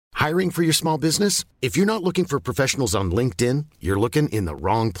Hiring for your small business? If you're not looking for professionals on LinkedIn, you're looking in the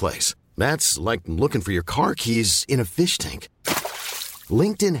wrong place. That's like looking for your car keys in a fish tank.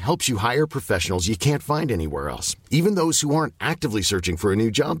 LinkedIn helps you hire professionals you can't find anywhere else, even those who aren't actively searching for a new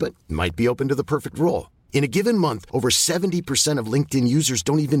job but might be open to the perfect role. In a given month, over 70% of LinkedIn users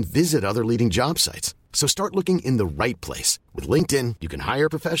don't even visit other leading job sites. So start looking in the right place. With LinkedIn, you can hire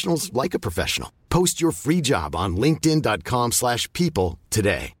professionals like a professional. Post your free job on linkedin.com/people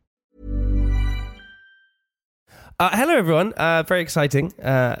today. Hello, everyone. Very exciting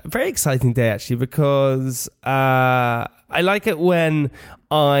day, actually, because I like it when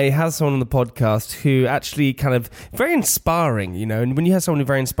I have someone on the podcast who actually kind of very inspiring, you know, and when you have someone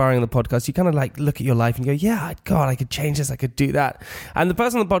very inspiring on the podcast, you kind of like look at your life and go, yeah, God, I could change this, I could do that. And the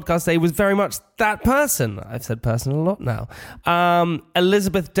person on the podcast today was very much that person. I've said person a lot now.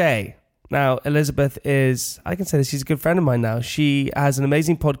 Elizabeth Day. Now, Elizabeth is, I can say this, she's a good friend of mine now. She has an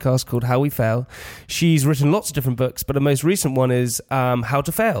amazing podcast called How We Fail. She's written lots of different books, but the most recent one is How to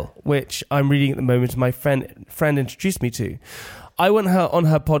Fail, which I'm reading at the moment. My friend introduced me to. I went on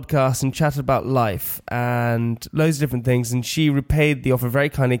her podcast and chatted about life and loads of different things, and she repaid the offer very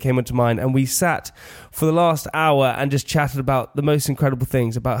kindly, came onto mine, and we sat for the last hour and just chatted about the most incredible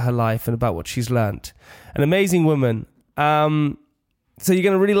things about her life and about what she's learnt. An amazing woman. So you're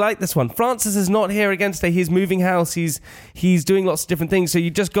going to really like this one. Francis is not here again today. He's moving house. He's doing lots of different things. So you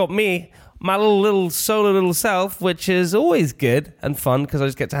just got me, my little solo little self, which is always good and fun because I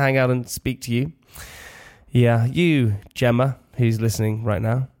just get to hang out and speak to you. Yeah, you, Gemma, who's listening right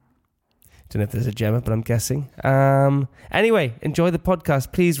now. Don't know if there's a Gemma, but I'm guessing. Anyway, enjoy the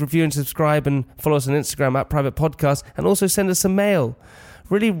podcast. Please review and subscribe and follow us on Instagram at Private Podcast, and also send us some mail.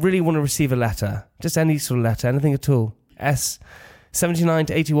 Really, really want to receive a letter. Just any sort of letter, anything at all. 79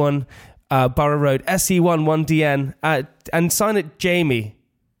 to 81 Borough Road, SE11DN, and sign it Jamie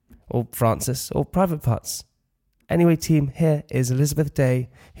or Francis or Private Parts. Anyway, team, here is Elizabeth Day,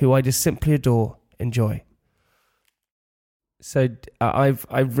 who I just simply adore. Enjoy. So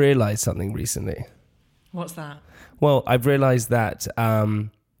I've realised something recently. What's that? Well, I've realised that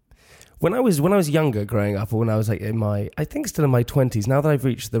when I was younger, growing up, or when I was like I think still in my 20s, now that I've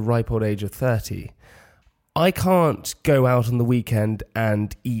reached the ripe old age of 30. I can't go out on the weekend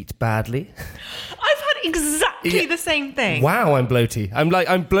and eat badly. I've had exactly the same thing. Wow, I'm bloated.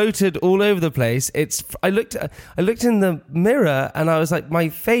 I'm bloated all over the place. I looked in the mirror and I was like, my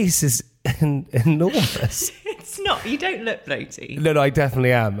face is enormous. It's not. You don't look bloated. No, I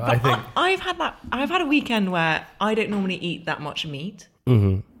definitely am. But I think I've had a weekend where I don't normally eat that much meat.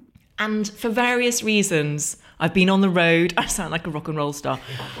 Mm-hmm. And for various reasons, I've been on the road. I sound like a rock and roll star.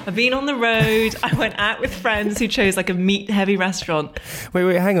 I've been on the road. I went out with friends who chose like a meat-heavy restaurant.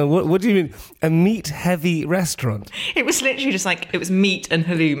 Wait, hang on. What do you mean? A meat-heavy restaurant? It was literally just like, it was meat and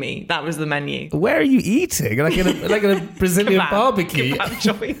halloumi. That was the menu. Where are you eating? Like in a Brazilian barbecue? Kebab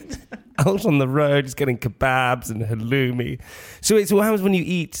joint. Out on the road, just getting kebabs and halloumi. So what happens when you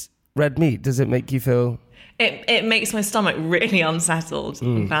eat red meat? Does it make you feel... It makes my stomach really unsettled.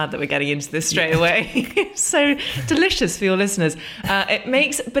 I'm glad that we're getting into this straight away. It's so delicious for your listeners.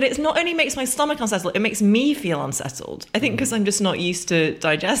 But it's not only makes my stomach unsettled, it makes me feel unsettled. I think because I'm just not used to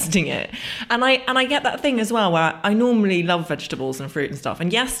digesting it. And I get that thing as well where I normally love vegetables and fruit and stuff.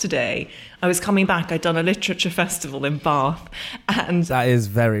 And yesterday I was coming back, I'd done a literature festival in Bath. And that is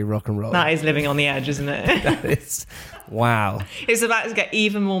very rock and roll. That is living on the edge, isn't it? That is... Wow. It's about to get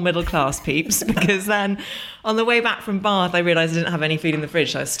even more middle class, peeps, because then on the way back from Bath, I realised I didn't have any food in the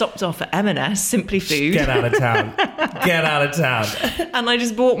fridge. So I stopped off at M&S, Simply Food. Get out of town. Get out of town. And I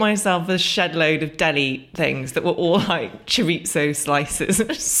just bought myself a shed load of deli things that were all like chorizo slices,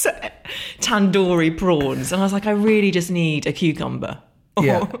 tandoori prawns. And I was like, I really just need a cucumber.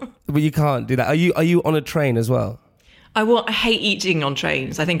 Yeah, but you can't do that. Are you on a train as well? I hate eating on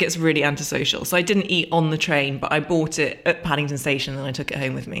trains. I think it's really antisocial. So I didn't eat on the train, but I bought it at Paddington Station and I took it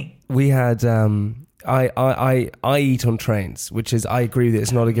home with me. We had I eat on trains, which is, I agree that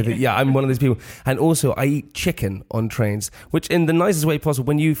it's not a good thing. Yeah, I'm one of those people. And also I eat chicken on trains, which in the nicest way possible.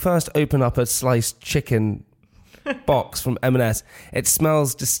 When you first open up a sliced chicken box from M&S, it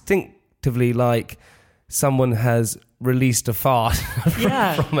smells distinctively like someone has released a fart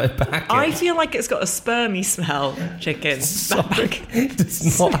from a packet. I feel like it's got a spermy smell, chicken. It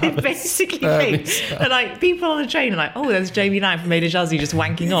does not have a basically spermy thinks that like people on the train are like, oh, there's Jamie Lang from Ada Jazzy just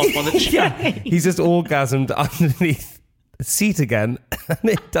wanking off on the train. Yeah, he's just orgasmed underneath the seat again, and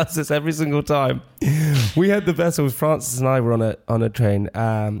it does this every single time. We had the best. It was Francis and I were on a train,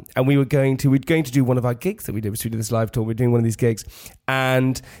 and we're going to do one of our gigs that we did. So we did this live tour. We're doing one of these gigs,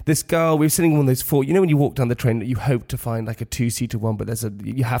 and this girl. We were sitting in one of those four. You know when you walk down the train, that you hope to find like a 2-seater one, but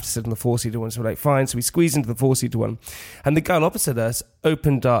you have to sit on the 4-seater one. So we're like, fine. So we squeezed into the 4-seater one, and the girl opposite us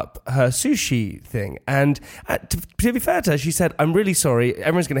opened up her sushi thing. And to be fair to her, she said, "I'm really sorry.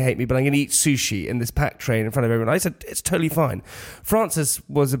 Everyone's going to hate me, but I'm going to eat sushi in this packed train in front of everyone." I said, "It's totally fine." Francis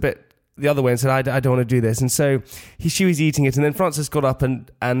was a bit the other way and said, I don't want to do this. And so she was eating it, and then Francis got up and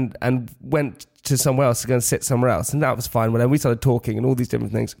went to somewhere else to go and sit somewhere else, and that was fine. When we started talking and all these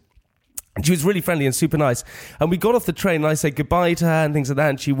different things, and she was really friendly and super nice, and we got off the train and I said goodbye to her and things like that,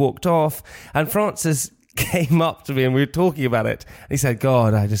 and she walked off, and Francis came up to me and we were talking about it, and he said,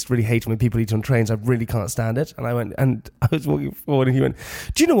 "God, I just really hate when people eat on trains. I really can't stand it." And I went, and I was walking forward, and he went,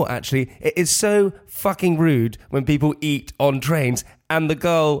 "Do you know what, actually, it is so fucking rude when people eat on trains." And the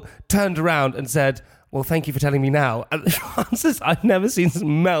girl turned around and said, "Well, thank you for telling me now." And Francis, I've never seen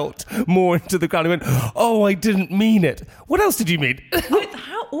him melt more into the ground. He went, "Oh, I didn't mean it." What else did you mean?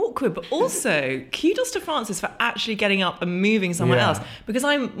 How awkward, but also kudos to Francis for actually getting up and moving somewhere else, because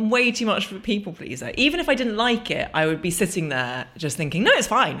I'm way too much of a people pleaser. Even if I didn't like it, I would be sitting there just thinking, "No, it's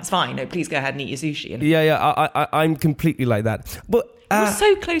fine. No, please go ahead and eat your sushi." And I'm completely like that. But you're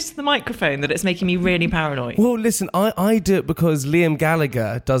so close to the microphone that it's making me really paranoid. Well, listen, I do it because Liam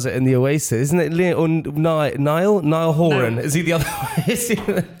Gallagher does it in the Oasis, isn't it? Niall Horan. No. Is he the other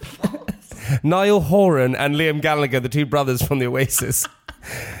way? Niall Horan and Liam Gallagher, the two brothers from the Oasis,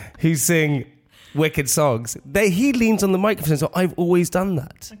 who sing wicked songs. He leans on the microphone, so I've always done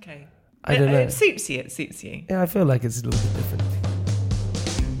that. Okay. I don't know. It suits you. Yeah, I feel like it's a little bit different.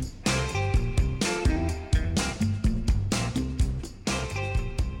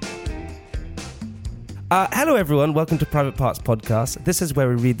 Hello everyone, welcome to Private Parts Podcast. This is where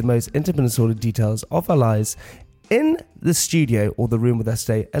we read the most intimate and sordid details of our lives. In the studio or the room with us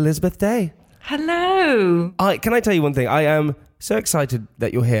today, Elizabeth Day. Hello. Can I tell you one thing? I am so excited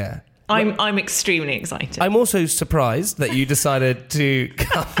that you're here. I'm extremely excited. I'm also surprised that you decided to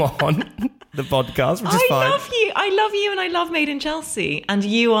come on the podcast, which is fine. I love you and I love Made in Chelsea. And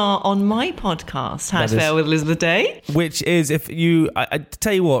you are on my podcast, How to Fail with Elizabeth Day. Which is, if you... I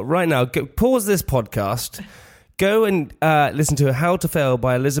tell you what, right now, pause this podcast, go and listen to How to Fail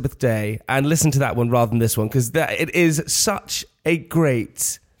by Elizabeth Day, and listen to that one rather than this one, because it is such a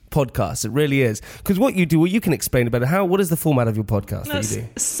great podcast. It really is. Because what you do, well, you can explain about it. What is the format of your podcast that you do?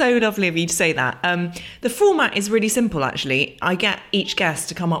 So lovely of you to say that. The format is really simple, actually. I get each guest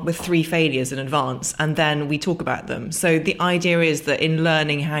to come up with 3 failures in advance, and then we talk about them. So the idea is that in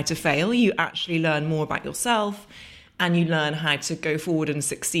learning how to fail, you actually learn more about yourself, and you learn how to go forward and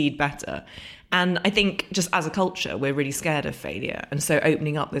succeed better. And I think just as a culture, we're really scared of failure. And so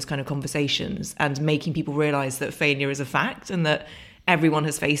opening up those kind of conversations and making people realise that failure is a fact and that everyone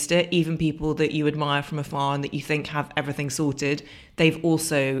has faced it, even people that you admire from afar and that you think have everything sorted, they've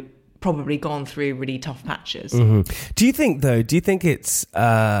also probably gone through really tough patches. Mm-hmm. Do you think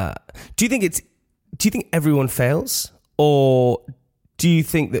everyone fails? Or do you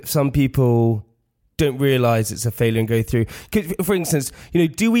think that some people don't realise it's a failure and go through? For instance,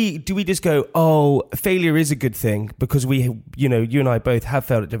 do we just go, "Oh, failure is a good thing," because you and I both have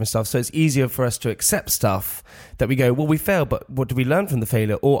failed at different stuff, so it's easier for us to accept stuff that we go, "Well, we failed, but what do we learn from the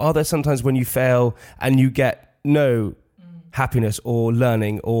failure?" Or are there sometimes when you fail and you get no happiness or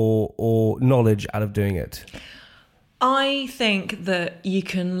learning or knowledge out of doing it? I think that you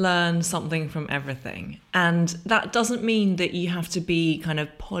can learn something from everything, and that doesn't mean that you have to be kind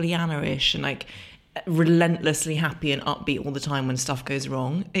of Pollyanna-ish and like relentlessly happy and upbeat all the time when stuff goes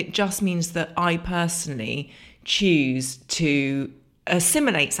wrong. It just means that I personally choose to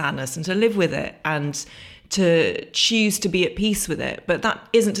assimilate sadness and to live with it and to choose to be at peace with it. But that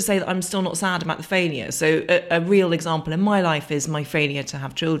isn't to say that I'm still not sad about the failure. So a real example in my life is my failure to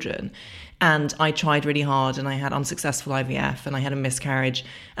have children. And I tried really hard and I had unsuccessful IVF and I had a miscarriage.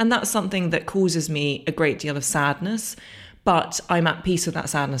 And that's something that causes me a great deal of sadness. But I'm at peace with that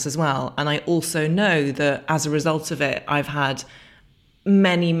sadness as well. And I also know that as a result of it, I've had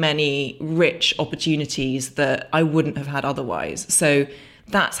many, many rich opportunities that I wouldn't have had otherwise. So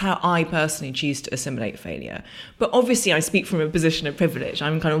that's how I personally choose to assimilate failure. But obviously I speak from a position of privilege.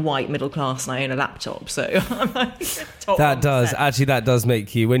 I'm kind of white, middle class, and I own a laptop. So I'm like top 1%. That does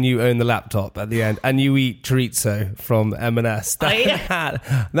make you, when you own the laptop at the end and you eat chorizo from M&S.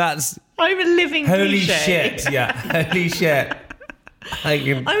 I'm a living holy cliche. shit. Yeah, holy shit. I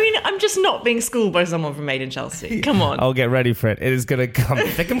mean, I'm just not being schooled by someone from Made in Chelsea. Come on. I'll get ready for it. It is going to come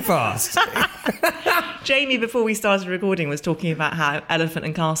thick and fast. Jamie, before we started recording, was talking about how Elephant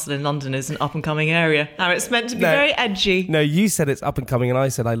and Castle in London is an up-and-coming area. How it's meant to be very edgy. No, you said it's up and coming, and I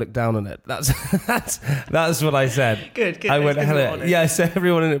said I look down on it. That's what I said. Good. I went, hello. Yeah, so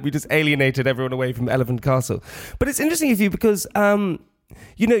everyone in it, we just alienated everyone away from Elephant Castle. But it's interesting of you because...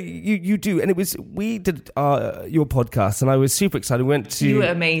 you do, and we did your podcast, and I was super excited. We went to. You were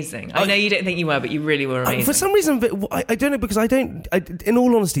amazing. I know you don't think you were, but you really were amazing. For some reason, I don't know, because in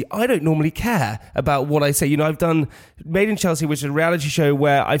all honesty, I don't normally care about what I say. I've done Made in Chelsea, which is a reality show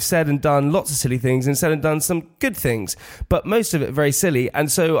where I've said and done lots of silly things, and said and done some good things, but most of it very silly. And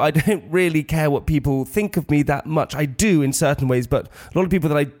so I don't really care what people think of me that much. I do in certain ways, but a lot of people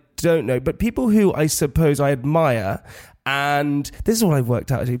that I don't know, but people who I suppose I admire. And this is what I've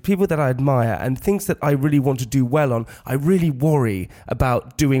worked out, people that I admire and things that I really want to do well on, I really worry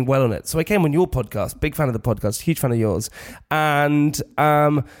about doing well on it. So I came on your podcast, big fan of the podcast, huge fan of yours. And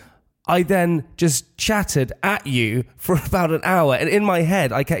I then just chatted at you for about an hour. And in my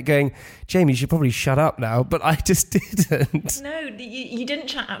head, I kept going, Jamie, you should probably shut up now. But I just didn't. No, you didn't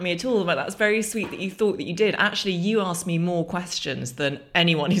chat at me at all. But that's very sweet that you thought that you did. Actually, you asked me more questions than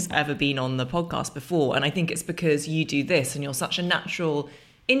anyone who's ever been on the podcast before. And I think it's because you do this and you're such a natural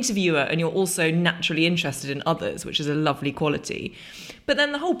interviewer, and you're also naturally interested in others, which is a lovely quality. But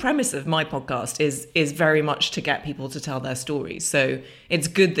then the whole premise of my podcast is very much to get people to tell their stories. So it's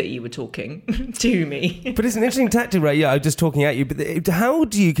good that you were talking to me. But it's an interesting tactic, right? Yeah, I'm just talking at you. But how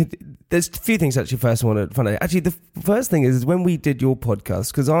do you... There's a few things actually first I want to find out. Actually, the first thing is when we did your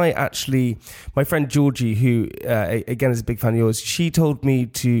podcast, because my friend Georgie, who again is a big fan of yours, she told me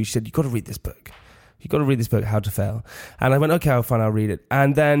she said, you've got to read this book. You've got to read this book, How to Fail. And I went, okay, I'll read it.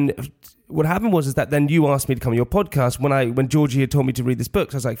 And then what happened was that then you asked me to come on your podcast when Georgie had told me to read this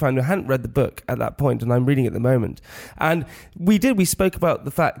book. So I was like, fine, I hadn't read the book at that point, and I'm reading it at the moment. And we spoke about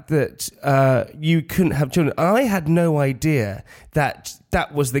the fact that you couldn't have children. I had no idea that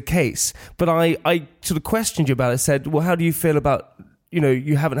was the case. But I sort of questioned you about it, said, well, how do you feel about,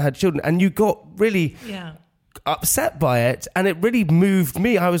 you haven't had children? And you got really... Yeah. Upset by it, and it really moved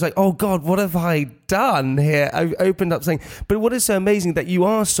me. I was like, oh God, what have I done here? I opened up saying, but what is so amazing that you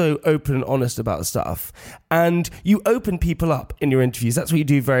are so open and honest about stuff, and you open people up in your interviews. That's what you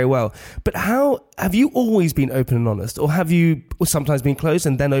do very well. But how have you always been open and honest, or have you sometimes been closed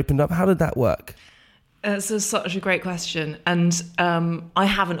and then opened up? How did that work? It's such a great question. And I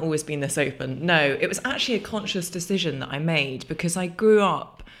haven't always been this open. No, it was actually a conscious decision that I made because I grew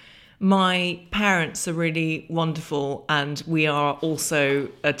up. My parents are really wonderful, and we are also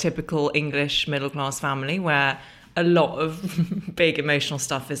a typical English middle-class family where a lot of big emotional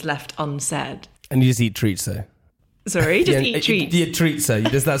stuff is left unsaid. And you just eat treats, though? Sorry? Just eat treats? Yeah, treats, though.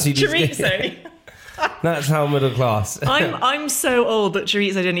 That's what you just Chorizo. That's how middle class. I'm so old that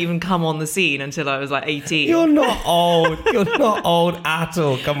chorizo didn't even come on the scene until I was like 18. You're not old. You're not old at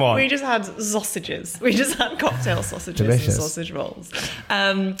all. Come on. We just had sausages. We just had cocktail sausages. Delicious. And sausage rolls.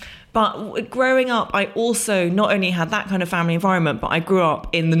 But growing up, I also not only had that kind of family environment, but I grew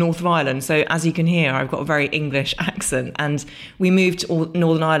up in the north of Ireland. So as you can hear, I've got a very English accent. And we moved to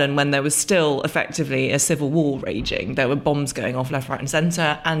Northern Ireland when there was still effectively a civil war raging. There were bombs going off left, right and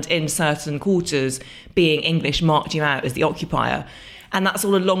centre. And in certain quarters, being English marked you out as the occupier. And that's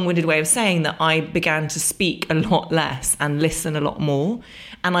all a long-winded way of saying that I began to speak a lot less and listen a lot more.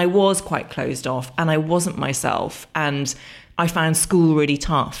 And I was quite closed off, and I wasn't myself. And I found school really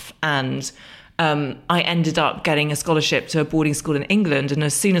tough, and I ended up getting a scholarship to a boarding school in England. And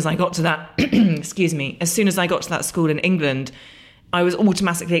as soon as I got to that, as soon as I got to that school in England, I was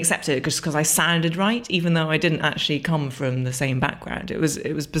automatically accepted just because I sounded right, even though I didn't actually come from the same background. It was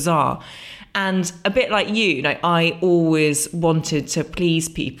bizarre. And a bit like you, I always wanted to please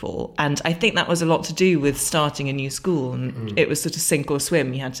people. And I think that was a lot to do with starting a new school. And it was sort of sink or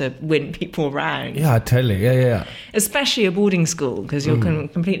swim. You had to win people around. Yeah, totally. Yeah. Especially a boarding school, because you're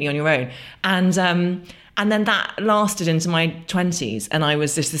completely on your own. And then that lasted into my 20s, and I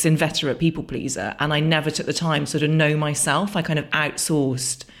was just this inveterate people pleaser, and I never took the time to sort of know myself. I kind of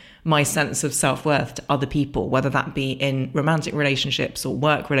outsourced my sense of self-worth to other people, whether that be in romantic relationships or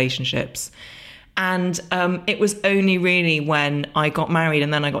work relationships. And it was only really when I got married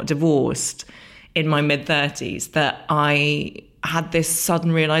and then I got divorced in my mid-30s that I had this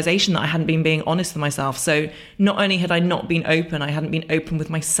sudden realization that I hadn't been being honest with myself. So not only had I not been open, I hadn't been open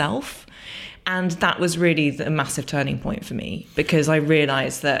with myself. And that was really the massive turning point for me, because I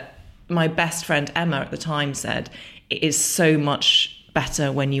realized that my best friend Emma at the time said, it is so much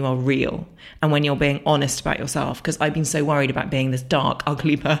better when you are real and when you're being honest about yourself, because I've been so worried about being this dark,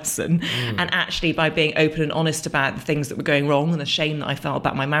 ugly person. And actually, by being open and honest about the things that were going wrong and the shame that I felt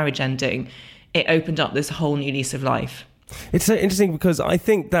about my marriage ending, it opened up this whole new lease of life. It's so interesting because I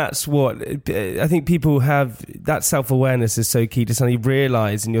think that's what I think people have, that self-awareness is so key to suddenly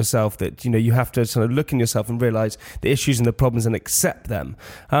realise in yourself that, you have to sort of look in yourself and realise the issues and the problems and accept them.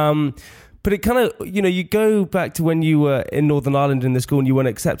 But it kind of, you go back to when you were in Northern Ireland in the school and you weren't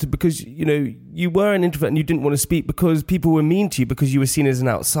accepted because, you were an introvert and you didn't want to speak because people were mean to you because you were seen as an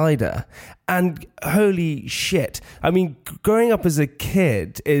outsider. And holy shit. I mean, growing up as a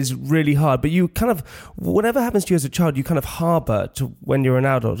kid is really hard, but you kind of, whatever happens to you as a child, you kind of harbour to when you're an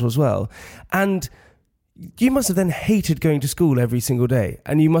adult as well. And you must have then hated going to school every single day.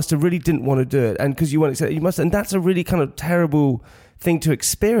 And you must have really didn't want to do it. And because you weren't accepted, and that's a really kind of terrible thing to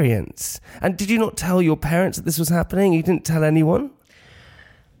experience. And did you not tell your parents that this was happening? You didn't tell anyone?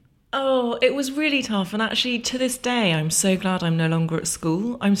 Oh, it was really tough. And actually, to this day, I'm so glad I'm no longer at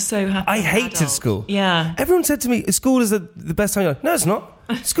school. I'm so happy. I hated school. Yeah. Everyone said to me, school is the best time. No, it's not.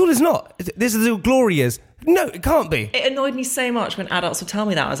 School is not. This is the glory years. No, it can't be. It annoyed me so much when adults would tell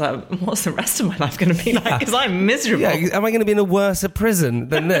me that. I was like, what's the rest of my life going to be like? Because I'm miserable. Yeah, am I going to be in a worse prison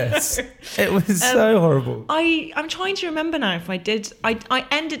than this? It was so horrible. I'm trying to remember now if I did. I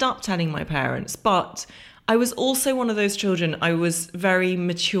ended up telling my parents, but I was also one of those children. I was very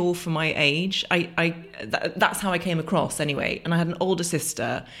mature for my age. That's how I came across anyway. And I had an older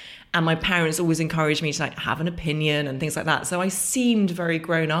sister, and my parents always encouraged me to have an opinion and things like that. So I seemed very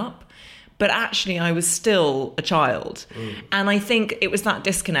grown up. But actually, I was still a child. And I think it was that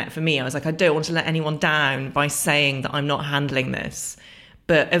disconnect for me. I was like, I don't want to let anyone down by saying that I'm not handling this.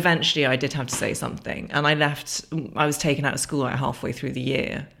 But eventually, I did have to say something. And I was taken out of school halfway through the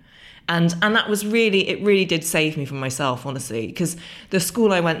year. And that was it really did save me from myself, honestly. Because the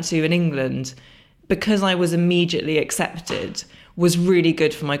school I went to in England, because I was immediately accepted, was really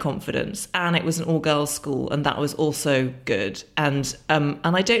good for my confidence, and it was an all-girls school, and that was also good. And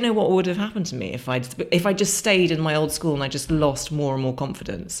I don't know what would have happened to me if I just stayed in my old school and I just lost more and more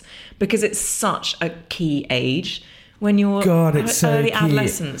confidence, because it's such a key age. When you're early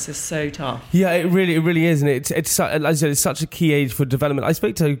adolescence is so tough. Yeah, it really is, and it's as I said, it's such a key age for development. I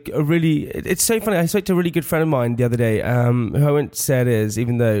spoke to it's so funny. I spoke to a really good friend of mine the other day, who I won't say it is,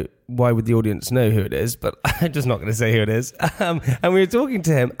 even though why would the audience know who it is? But I'm just not going to say who it is. And we were talking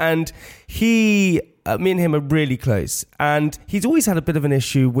to him, and me and him are really close, and he's always had a bit of an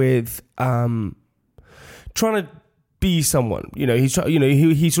issue with trying to be someone, he sort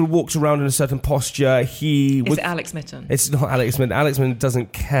of walks around in a certain posture. Is it Alex Mitten? It's not Alex Mitten. Alex Mitten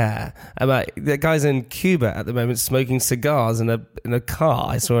doesn't care about. The guy's in Cuba at the moment smoking cigars in a car.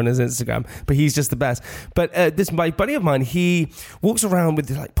 I saw on his Instagram, but he's just the best. But my buddy of mine, he walks around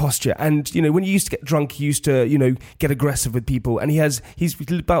with posture, and when you used to get drunk, he used to get aggressive with people, and he's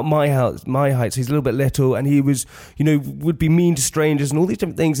about my height, so he's a little bit little, and he was would be mean to strangers and all these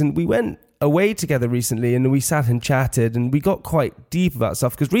different things. And we went away together recently, and we sat and chatted, and we got quite deep about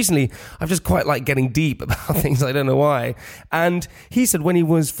stuff, because recently I've just quite like getting deep about things. I don't know why. And he said when he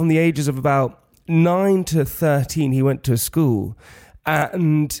was from the ages of about 9 to 13, he went to school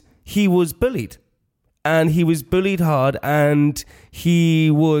and he was bullied. And he was bullied hard, and he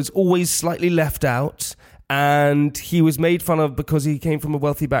was always slightly left out. And he was made fun of because he came from a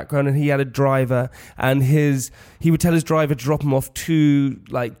wealthy background, and he had a driver, and he would tell his driver to drop him off to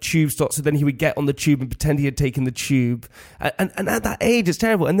tube stops, so then he would get on the tube and pretend he had taken the tube. And at that age, it's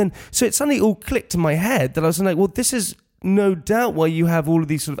terrible. And then, so it suddenly all clicked in my head that I was like, well, this is no doubt why you have all of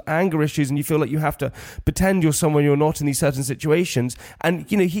these sort of anger issues, and you feel like you have to pretend you're someone you're not in these certain situations. And,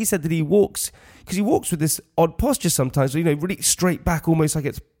 he said that he walks with this odd posture sometimes, really straight back, almost like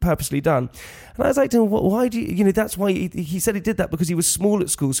it's purposely done. And I was like to him, why do you, that's why he said he did that, because he was small at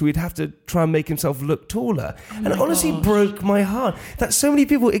school, so he'd have to try and make himself look taller. And it honestly broke my heart that so many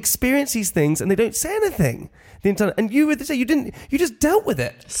people experience these things and they don't say anything. And you just dealt with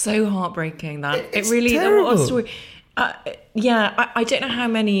it. So heartbreaking that. It's really, terrible. What a story. I don't know how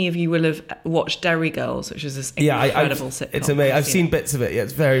many of you will have watched Derry Girls, which is this incredible sitcom. It's amazing. I've seen bits of it. Yeah,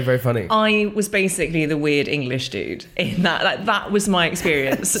 it's very, very funny. I was basically the weird English dude in that. That was my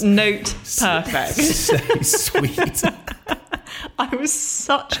experience. Note perfect. So sweet. I was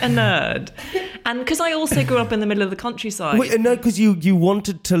such a nerd. And because I also grew up in the middle of the countryside. Wait, no, because you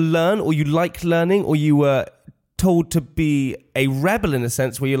wanted to learn, or you liked learning, or you were told to be a rebel in a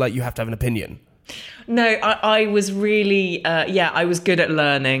sense where you're like, you have to have an opinion. No, I was really, I was good at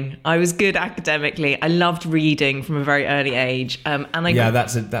learning. I was good academically. I loved reading from a very early age.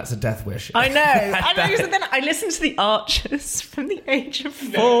 That's a death wish. I know. So then I listened to the Archers from the age of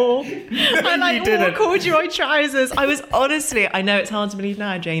 4. I wore corduroy trousers. I was honestly, I know it's hard to believe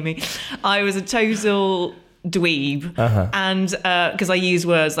now, Jamie. I was a total dweeb, and because I use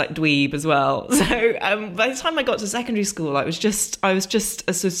words like dweeb as well. So by the time I got to secondary school, I was just a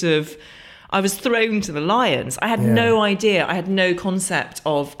sort of, I was thrown to the lions. I had no idea. I had no concept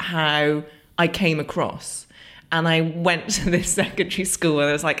of how I came across. And I went to this secondary school where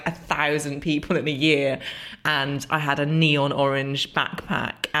there was like 1,000 people in a year, and I had a neon orange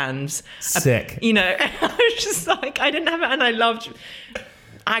backpack and sick. I was just like, I didn't have it, and I loved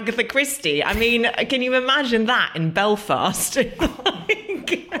Agatha Christie. I mean, can you imagine that in Belfast? What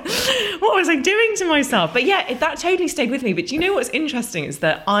was I doing to myself? But yeah, that totally stayed with me. But do you know what's interesting is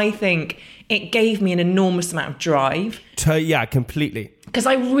that I think it gave me an enormous amount of drive. Yeah, completely. Because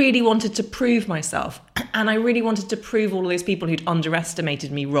I really wanted to prove myself. And I really wanted to prove all of those people who'd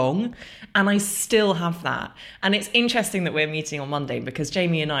underestimated me wrong. And I still have that. And it's interesting that we're meeting on Monday, because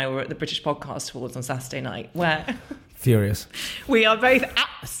Jamie and I were at the British Podcast Awards on Saturday night, where... Furious. We are both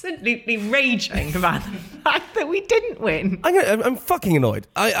absolutely raging about the fact that we didn't win. I'm fucking annoyed.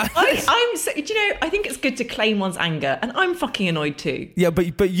 I think it's good to claim one's anger, and I'm fucking annoyed too. Yeah,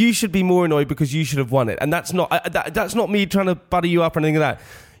 but you should be more annoyed because you should have won it, and that's not that's not me trying to butter you up or anything like that.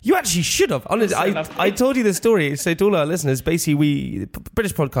 You actually should have. Honestly, I told you the story. So to all our listeners, basically,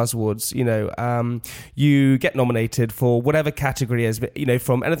 British Podcast Awards, you get nominated for whatever category is,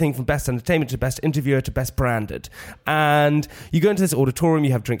 from anything from best entertainment to best interviewer to best branded. And you go into this auditorium,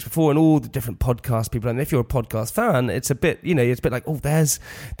 you have drinks before, and all the different podcast people. And if you're a podcast fan, it's a bit, it's a bit like, oh, there's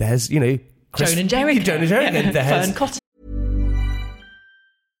Chris, Joan and Jericho. There's Fern Cotton.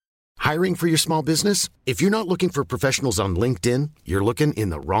 Hiring for your small business? If you're not looking for professionals on LinkedIn, you're looking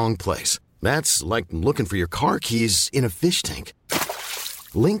in the wrong place. That's like looking for your car keys in a fish tank.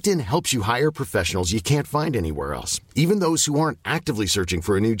 LinkedIn helps you hire professionals you can't find anywhere else, even those who aren't actively searching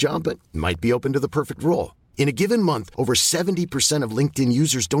for a new job but might be open to the perfect role. In a given month, over 70% of LinkedIn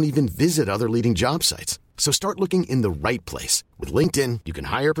users don't even visit other leading job sites. So start looking in the right place. With LinkedIn, you can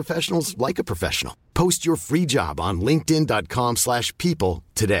hire professionals like a professional. Post your free job on linkedin.com/people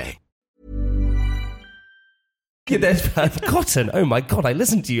today. There's Cotton. Oh my God, I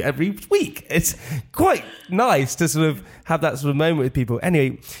listen to you every week. It's quite nice to sort of have that sort of moment with people.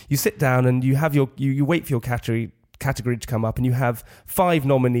 Anyway, you sit down and you have you wait for your category to come up, and you have 5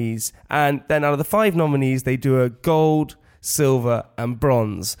 nominees, and then out of the 5 nominees they do a gold, silver and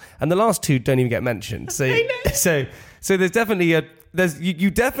bronze, and the last 2 don't even get mentioned. So there's definitely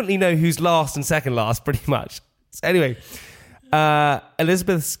you definitely know who's last and second last pretty much. So anyway,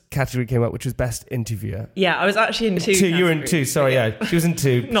 Elizabeth's category came up, which was best interviewer. Yeah, I was actually in 2. You were in 2. Sorry, yeah, she was in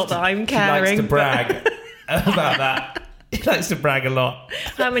 2. Not that I'm caring. She likes to brag about that. He likes to brag a lot.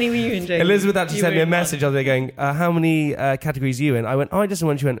 How many were you in, James? Elizabeth actually sent me a message the other day going, how many categories are you in? I went, I just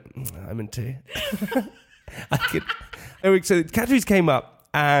won. She went, I'm in 2. Anyway, so the categories came up,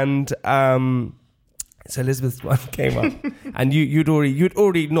 and so Elizabeth's one came up, and you'd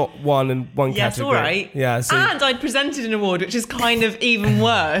already not won in one yes, category. Yes, all right. Yeah, so, and I'd presented an award, which is kind of even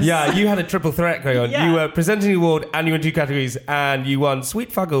worse. Yeah, you had a triple threat going on. Yeah. You were presenting an award, and you won 2 categories, and you won sweet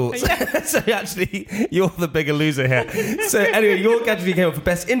fuggles. Yeah. So actually, you're the bigger loser here. So anyway, your category came up for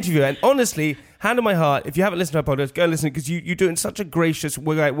best interviewer, and honestly, hand on my heart, if you haven't listened to our podcast, go and listen, because you do it in such a gracious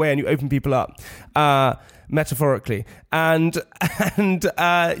way, and you open people up. Metaphorically, and it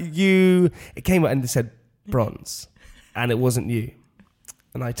came out and it said bronze, and it wasn't you.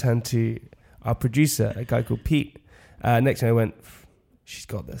 And I turned to our producer, a guy called Pete, next to me. I went, she's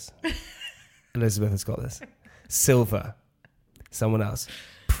got this. Elizabeth has got this. Silver, someone else.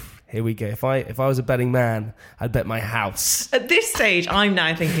 Here we go. If I was a betting man, I'd bet my house. At this stage, I'm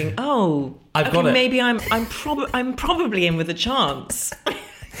now thinking, I've got it. Maybe I'm probably in with a chance.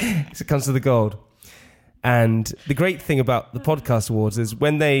 So it comes to the gold. And the great thing about the podcast awards is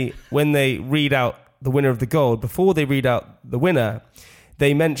when they read out the winner of the gold, before they read out the winner,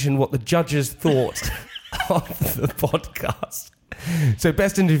 they mention what the judges thought of the podcast. So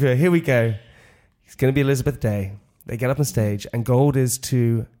best interviewer, here we go. It's going to be Elizabeth Day. They get up on stage, and gold is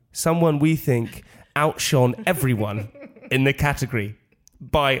to someone we think outshone everyone in the category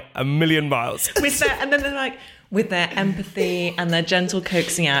by a million miles. And then they're like, with their empathy and their gentle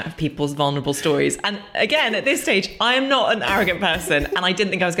coaxing out of people's vulnerable stories. And again, at this stage, I am not an arrogant person, and I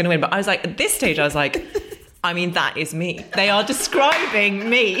didn't think I was going to win, but I was like, at this stage, I was like, I mean, that is me. They are describing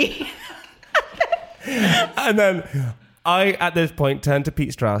me. And then I, at this point, turned to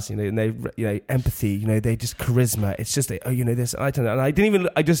Pete Strauss, and they, empathy, they just charisma. It's just, this, I don't know. And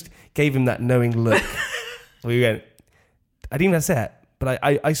I just gave him that knowing look. We went, I didn't even say it, but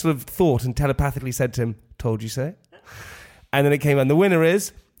I sort of thought and telepathically said to him, told you so. And then it came, and the winner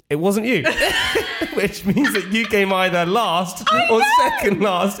is, it wasn't you. Which means that you came either last or second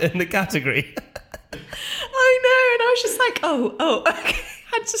last in the category. I know, and I was just like, oh, okay.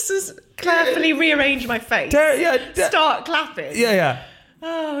 I just carefully rearrange my face. Start clapping. Yeah.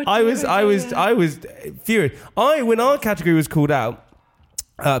 Oh, I was furious. When our category was called out,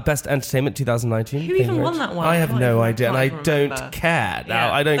 Best Entertainment 2019. Who even won that one? I have no idea, and I don't care now.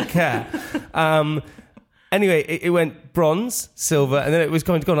 Yeah. I don't care. Anyway, it went bronze, silver, and then it was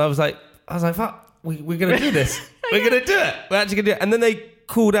going to go on. I was like, fuck, we're going to do this. We're going to do it. We're actually going to do it. And then they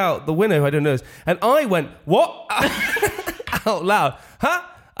called out the winner, who I don't know. And I went, what? Out loud. Huh?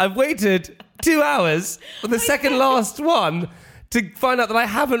 I've waited 2 hours for the second last one to find out that I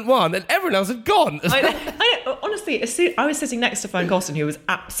haven't won, and everyone else had gone. Honestly, I was sitting next to Fern Gosson, who was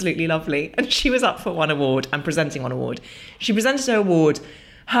absolutely lovely, and she was up for one award and presenting one award. She presented her award.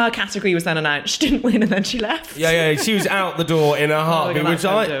 Her category was then announced. She didn't win, and then she left. Yeah. She was out the door in a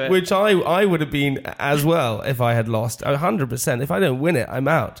heartbeat, which I would have been as well if I had lost. 100%. If I don't win it, I'm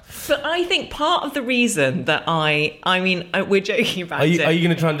out. But I think part of the reason that we're joking about it. Are you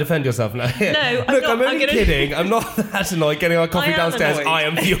going to try and defend yourself now? No, look, I'm only kidding. I'm not that annoyed. Getting our coffee downstairs, annoyed. I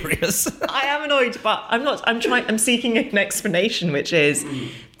am furious. I am annoyed, but I'm not. I'm seeking an explanation, which is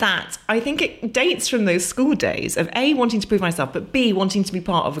that I think it dates from those school days of A, wanting to prove myself, but B, wanting to be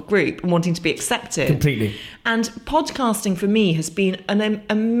part of a group and wanting to be accepted. Completely. And podcasting for me has been an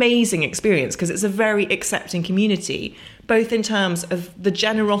amazing experience because it's a very accepting community, both in terms of the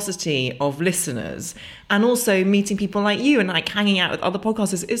generosity of listeners and also meeting people like you and like hanging out with other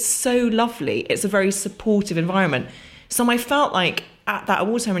podcasters. It's so lovely. It's a very supportive environment. So I felt like at that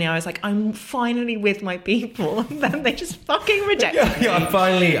award ceremony, I was like, I'm finally with my people. And then they just fucking rejected me. I'm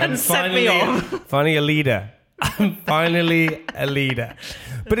finally a leader. I'm finally a leader.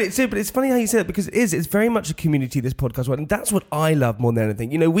 But it's funny how you say that, because it's very much a community, this podcast, and that's what I love more than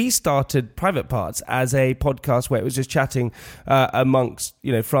anything. We started Private Parts as a podcast where it was just chatting amongst,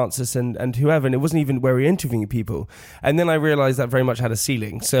 Francis and whoever, and it wasn't even where we were interviewing people. And then I realized that very much had a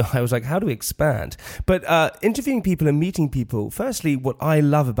ceiling. So I was like, how do we expand? But interviewing people and meeting people, firstly, what I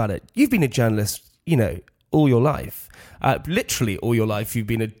love about it, you've been a journalist, all your life. Literally all your life you've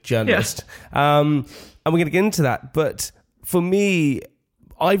been a journalist. Yeah. And we're going to get into that. But for me,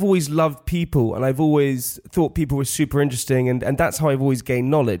 I've always loved people, and I've always thought people were super interesting, and that's how I've always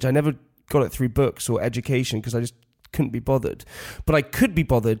gained knowledge. I never got it through books or education because I just couldn't be bothered. But I could be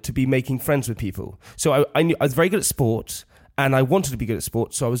bothered to be making friends with people. So I knew I was very good at sport, and I wanted to be good at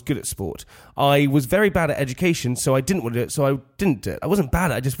sport, so I was good at sport. I was very bad at education, so I didn't want to do it, so I didn't do it. I wasn't bad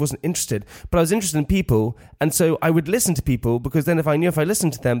at it, I just wasn't interested. But I was interested in people, and so I would listen to people, because then if I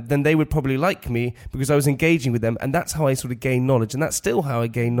listened to them, then they would probably like me, because I was engaging with them, and that's how I sort of gained knowledge, and that's still how I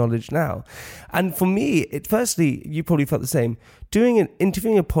gain knowledge now. And for me, firstly, you probably felt the same,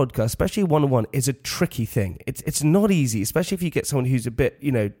 interviewing a podcast, especially one-on-one, is a tricky thing. It's not easy, especially if you get someone who's a bit,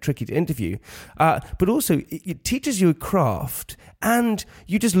 tricky to interview. But also, it teaches you a craft, and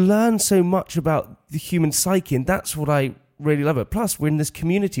you just learn so much about the human psyche, and that's what I really love it. Plus, we're in this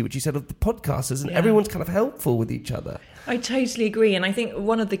community, which you said, of the podcasters, and everyone's kind of helpful with each other. I totally agree, and I think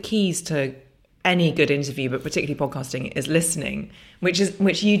one of the keys to any good interview, but particularly podcasting, is listening,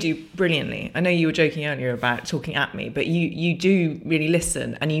 which you do brilliantly. I know you were joking earlier about talking at me, but you do really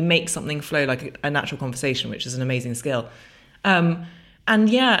listen, and you make something flow like a natural conversation, which is an amazing skill. And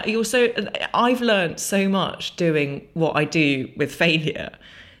yeah, I've learned so much doing what I do with failure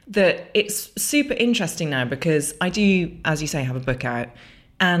that it's super interesting now, because I do, as you say, have a book out.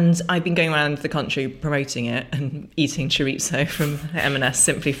 And I've been going around the country promoting it and eating chorizo from M&S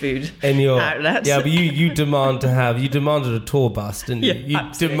Simply Food outlets. Yeah, but you demanded a tour bus, didn't you? You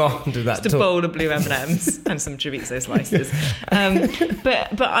absolutely demanded that just tour. A bowl of blue M&Ms and some chorizo slices.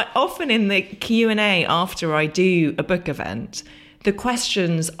 But I, often in the Q&A after I do a book event, the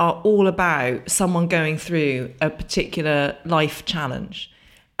questions are all about someone going through a particular life challenge.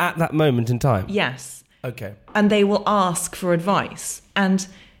 At that moment in time? Yes. Okay. And they will ask for advice. And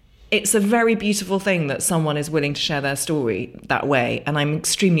it's a very beautiful thing that someone is willing to share their story that way. And I'm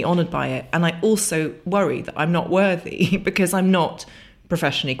extremely honoured by it. And I also worry that I'm not worthy because I'm not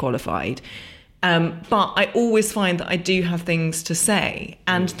professionally qualified. But I always find that I do have things to say.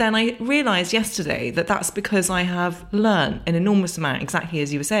 And then I realised yesterday that that's because I have learned an enormous amount, exactly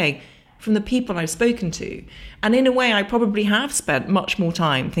as you were saying, from the people I've spoken to. And in a way, I probably have spent much more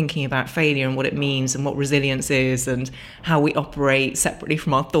time thinking about failure and what it means and what resilience is and how we operate separately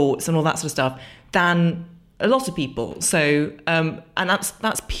from our thoughts and all that sort of stuff than a lot of people. So, and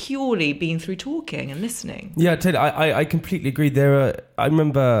that's purely been through talking and listening. Yeah, totally. I completely agree. I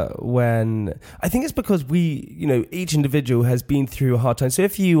remember when, I think it's because each individual has been through a hard time. So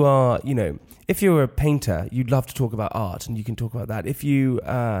if you are, if you're a painter, you'd love to talk about art and you can talk about that. If you,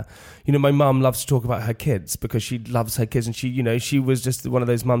 my mum loves to talk about her kids because she loves her kids and she was just one of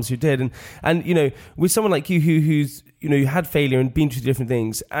those mums who did. And with someone like you who's, you had failure and been through different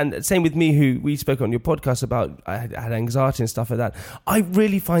things. And same with me, who we spoke on your podcast about, I had anxiety and stuff like that. I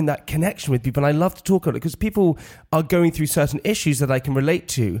really find that connection with people, and I love to talk about it because people are going through certain issues that I can relate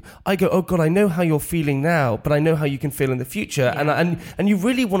to. I go, oh God, I know how you're feeling now, but I know how you can feel in the future. Yeah. And you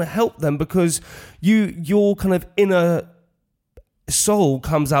really want to help them because your kind of inner soul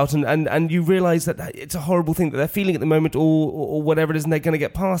comes out and you realize that it's a horrible thing that they're feeling at the moment or whatever it is, and they're going to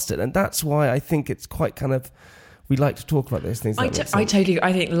get past it. And that's why I think it's quite kind of, we like to talk about those things. I totally.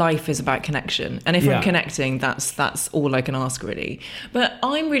 I think life is about connection, and if I'm connecting, that's all I can ask, really. But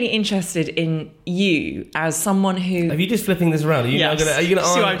I'm really interested in you as someone who. Are you just flipping this around? Are you yes. Are you gonna,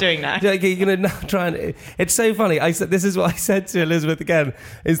 see what I'm doing now? Okay, you're gonna now try and. It's so funny. This is what I said to Elizabeth again.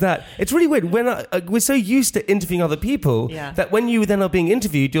 Is that it's really weird when we're so used to interviewing other people that when you then are being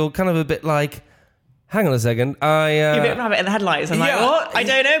interviewed, you're kind of a bit like. Hang on a second. You're a bit rabbit in the headlights. I'm like, what? I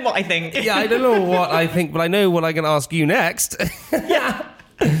don't know what I think. Yeah, I don't know what I think, but I know what I'm going to ask you next. Yeah.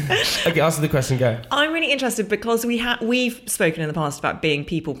 Okay, answer the question, go. I'm really interested because we've spoken in the past about being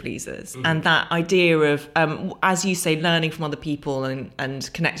people pleasers and that idea of, as you say, learning from other people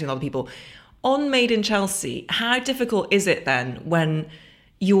and connecting with other people. On Made in Chelsea, how difficult is it then when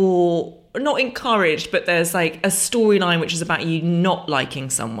you're not encouraged, but there's like a storyline which is about you not liking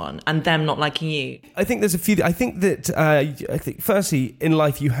someone and them not liking you? I think there's a few. I think firstly in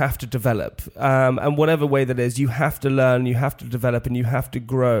life you have to develop, and whatever way that is, you have to learn, you have to develop, and you have to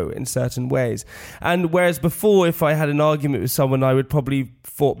grow in certain ways. And whereas before, if I had an argument with someone, I would probably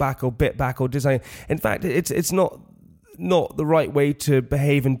fought back or bit back or design. In fact, it's not the right way to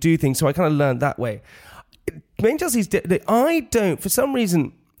behave and do things. So I kind of learned that way. Made in Chelsea's I don't, for some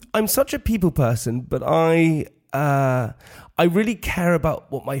reason. I'm such a people person, but I really care about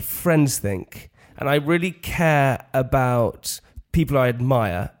what my friends think, and I really care about people I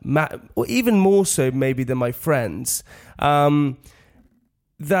admire, or even more so maybe than my friends. That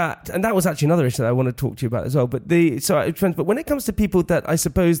was actually another issue that I want to talk to you about as well. But but when it comes to people that I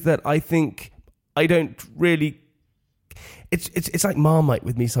suppose that I think I don't really. It's like Marmite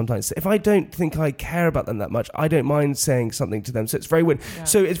with me sometimes. If I don't think I care about them that much, I don't mind saying something to them. So it's very weird. Yeah.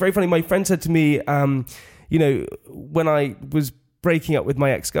 So it's very funny. My friend said to me, when I was breaking up with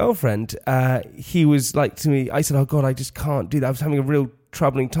my ex-girlfriend, he was like to me, I said, oh God, I just can't do that. I was having a real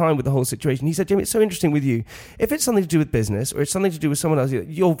troubling time with the whole situation. He said, Jamie, it's so interesting with you. If it's something to do with business or it's something to do with someone else,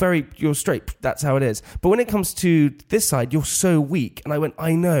 you're straight. That's how it is. But when it comes to this side, you're so weak. And I went,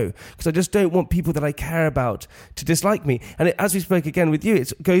 I know, because I just don't want people that I care about to dislike me. And as we spoke again with you,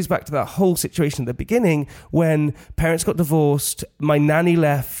 it goes back to that whole situation at the beginning when parents got divorced, my nanny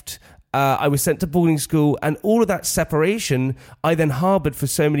left, I was sent to boarding school, and all of that separation I then harboured for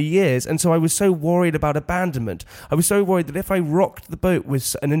so many years. And so I was so worried about abandonment. I was so worried that if I rocked the boat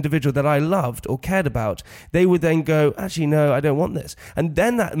with an individual that I loved or cared about, they would then go, actually, no, I don't want this. And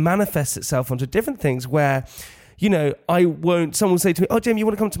then that manifests itself onto different things where, someone will say to me, oh, Jamie, you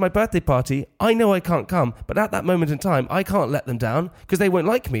want to come to my birthday party? I know I can't come, but at that moment in time, I can't let them down because they won't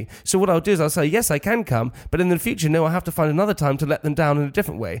like me. So what I'll do is I'll say, yes, I can come, but in the future, no, I have to find another time to let them down in a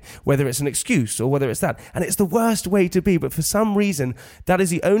different way, whether it's an excuse or whether it's that. And it's the worst way to be, but for some reason, that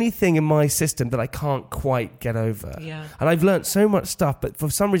is the only thing in my system that I can't quite get over. Yeah. And I've learned so much stuff, but for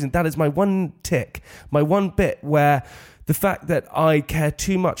some reason, that is my one tick, my one bit where the fact that I care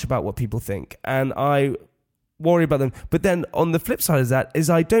too much about what people think and I worry about them. But then on the flip side of that is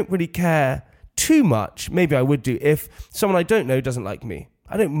I don't really care too much. Maybe I would do if someone I don't know doesn't like me.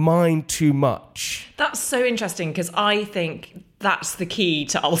 I don't mind too much. That's so interesting because I think that's the key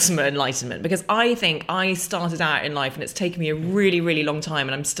to ultimate enlightenment, because I think I started out in life and it's taken me a really, really long time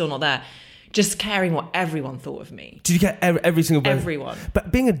and I'm still not there, just caring what everyone thought of me. Did you get every single person? Everyone.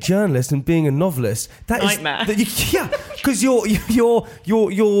 But being a journalist and being a novelist, that Nightmare. Yeah, because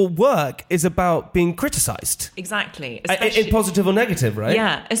your work is about being criticised. Exactly. In positive or negative, right?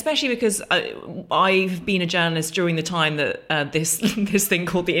 Yeah, especially because I've been a journalist during the time that this thing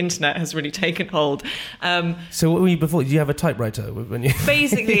called the internet has really taken hold. So what were you before? Did you have a typewriter when you?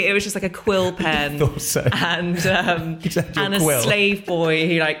 Basically, it was just like a quill pen thought so. and a quill. slave boy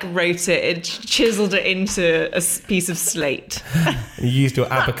who like wrote it, chiseled it into a piece of slate. You used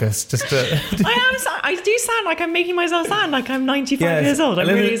your abacus just to. I do sound like I'm making myself sound like I'm 95 years old. I'm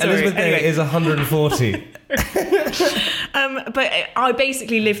really sorry. Elizabeth Day is 140. But I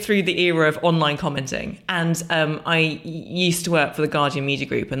basically lived through the era of online commenting, and I used to work for the Guardian Media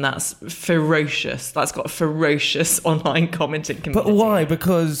Group, and that's ferocious. That's got a ferocious online commenting community. But why?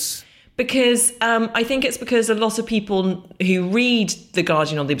 Because I think it's because a lot of people who read the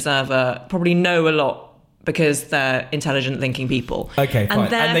Guardian or the Observer probably know a lot because they're intelligent thinking people. Okay,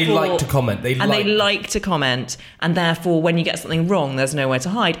 fine. And they like to comment. They like to comment, and therefore when you get something wrong, there's nowhere to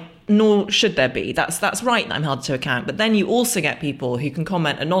hide. Nor should there be. That's right that I'm held to account. But then you also get people who can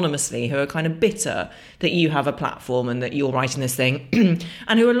comment anonymously, who are kind of bitter that you have a platform and that you're writing this thing,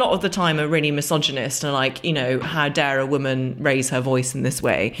 and who a lot of the time are really misogynist and like, how dare a woman raise her voice in this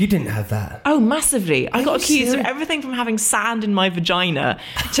way? You didn't have that. Oh, massively. I got accused of everything from having sand in my vagina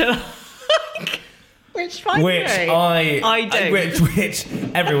to which I don't. Which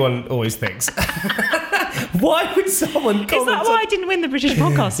everyone always thinks. Why would someone comment? Is that why I didn't win the British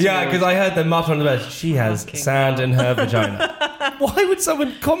Podcast Award? Yeah, because I heard them mutter on the bed. She has sand in her vagina. Why would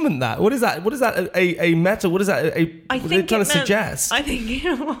someone comment that? What is that? What is that? A meta? What is that? What are they trying to suggest? I think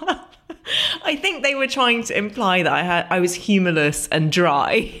I think they were trying to imply that I was humourless and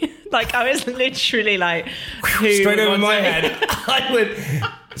dry. Like I was literally like straight over my head. I would.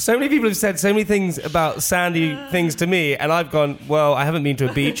 So many people have said so many things about sandy things to me, and I've gone, well, I haven't been to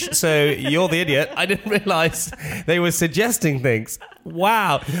a beach, so you're the idiot. I didn't realise they were suggesting things.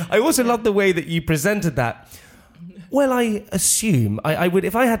 Wow. I also love the way that you presented that. Well, I assume I would,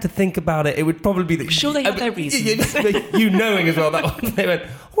 if I had to think about it, it would probably be that. Sure, they have their reasons. You knowing as well that one. They went,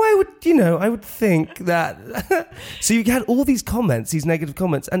 well, I would think that. So you had all these comments, these negative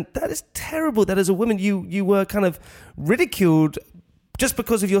comments, and that is terrible. That as a woman, you were kind of ridiculed just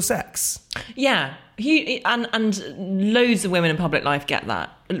because of your sex. Yeah. And loads of women in public life get that.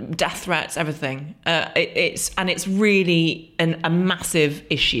 Death threats, everything. It's really a massive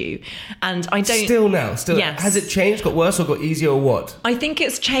issue. And I don't... Still, yes. Has it changed, got worse or got easier or what? I think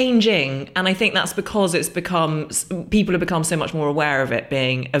it's changing, and I think that's because people have become so much more aware of it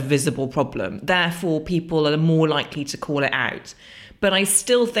being a visible problem. Therefore, people are more likely to call it out. But I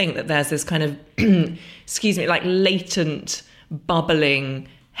still think that there's this kind of, like latent, bubbling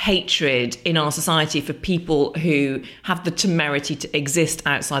hatred in our society for people who have the temerity to exist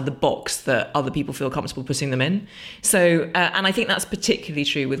outside the box that other people feel comfortable putting them in. So, and I think that's particularly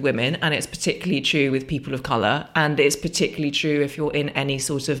true with women, and it's particularly true with people of colour, and it's particularly true if you're in any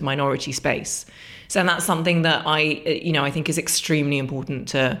sort of minority space. So, and that's something that I think is extremely important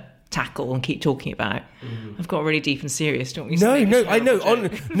to tackle and keep talking about. I've got really deep and serious. Don't we? No, I know.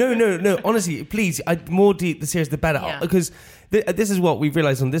 No. Honestly, please, more deep, the serious, the better. Yeah. Because this is what we've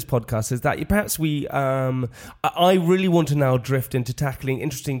realised on this podcast is that perhaps I really want to now drift into tackling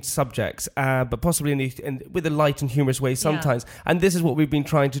interesting subjects, but possibly with a light and humorous way sometimes. Yeah. And this is what we've been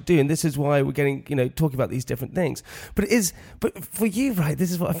trying to do, and this is why we're getting talking about these different things. But for you, right?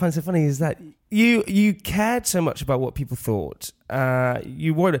 This is what I find so funny is that you cared so much about what people thought.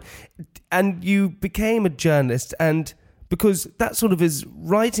 You worried, and you became a journalist, and because that sort of is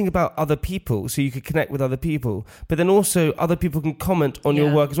writing about other people so you could connect with other people, but then also other people can comment on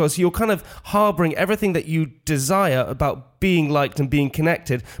your work as well. So you're kind of harboring everything that you desire about being liked and being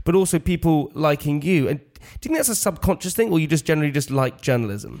connected, but also people liking you. And do you think that's a subconscious thing, or you just generally just like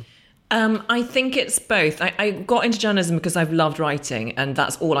journalism? I think it's both. I got into journalism because I've loved writing, and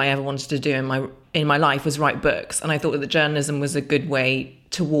that's all I ever wanted to do in my life was write books. And I thought that journalism was a good way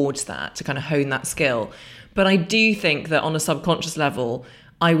towards that, to kind of hone that skill. But I do think that on a subconscious level,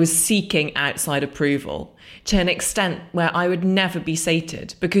 I was seeking outside approval to an extent where I would never be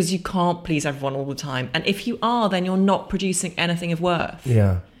sated, because you can't please everyone all the time. And if you are, then you're not producing anything of worth.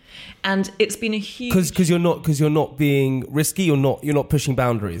 Yeah. And it's been a huge because you're not being risky, you're not pushing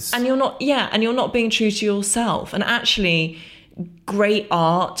boundaries, and you're not being true to yourself. And actually, great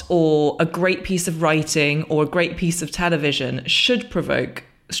art or a great piece of writing or a great piece of television should provoke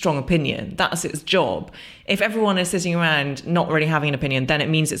strong opinion. That's its job. If everyone is sitting around not really having an opinion, then it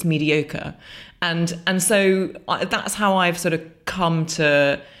means it's mediocre. And so that's how I've sort of come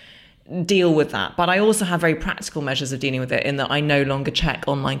to deal with that. But I also have very practical measures of dealing with it in that I no longer check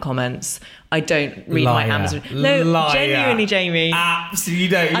online comments. I don't read my Amazon. No, Liar. genuinely, Jamie. Absolutely, you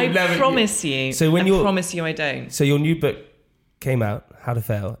don't. I promise you. So when I promise you I don't. So your new book came out, How to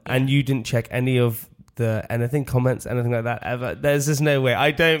Fail, and you didn't check any of the anything comments, anything like that ever. There's just no way.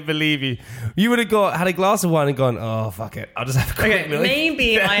 I don't believe you. You would have had a glass of wine and gone, oh fuck it, I'll just have a quick milk.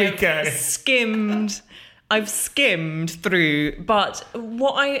 Maybe I've skimmed through, but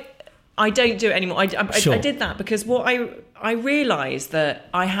what I don't do it anymore. I did that because what I realised that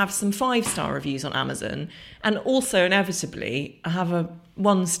I have some 5-star reviews on Amazon, and also inevitably I have a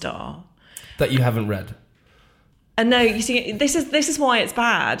 1-star that you haven't read. And no, you see, this is why it's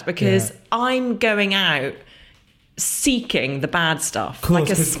bad, because I'm going out seeking the bad stuff, like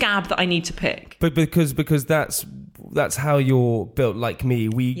a scab that I need to pick. But because that's how you're built, like me.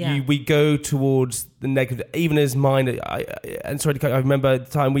 We go towards the negative, even as mine. I remember the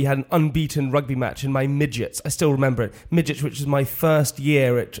time we had an unbeaten rugby match in my midgets. I still remember it. Midgets, which was my first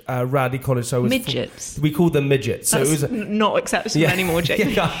year at Radley College. So I was midgets. We called them midgets. That's so it was not acceptable anymore, Jake.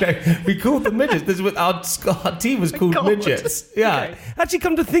 We called them midgets. This was, our team was called midgets. Yeah. Okay. Actually,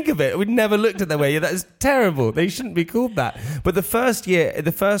 come to think of it, we'd never looked at that way. That is terrible. They shouldn't be called that. But the first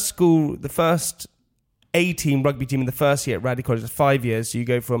A-team rugby team in the first year at Radley College is 5 years, so you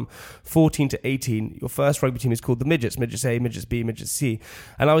go from 14 to 18. Your first rugby team is called the Midgets, Midgets A, Midgets B, Midgets C.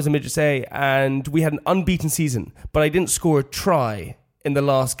 And I was in Midgets A, and we had an unbeaten season, but I didn't score a try in the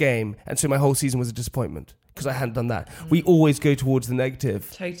last game, and so my whole season was a disappointment because I hadn't done that. We always go towards the negative.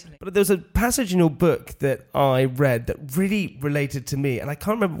 Totally. But there was a passage in your book that I read that really related to me, and I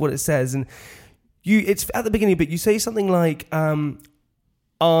can't remember what it says, and it's at the beginning, but you say something like,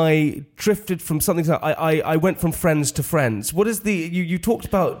 I drifted from something. I went from friends to friends. What is you talked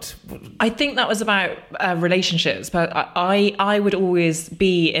about? I think that was about relationships, but I would always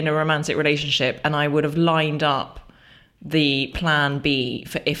be in a romantic relationship, and I would have lined up the plan B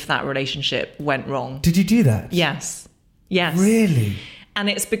for if that relationship went wrong. Did you do that? Yes. Really? And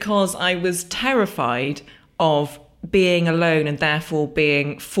it's because I was terrified of being alone and therefore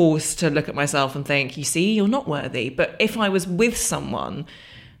being forced to look at myself and think, you see, you're not worthy. But if I was with someone,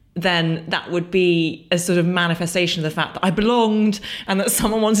 then that would be a sort of manifestation of the fact that I belonged and that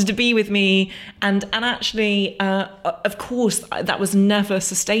someone wanted to be with me. And actually, of course, that was never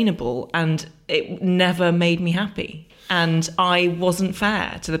sustainable, and it never made me happy. And I wasn't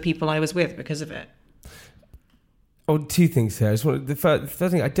fair to the people I was with because of it. Oh, two things here. The first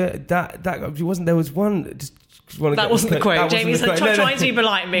thing, there was one... That wasn't the quote. Jamie's trying to be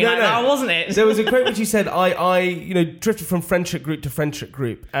polite and being that wasn't it. There was a quote which you said, I drifted from friendship group to friendship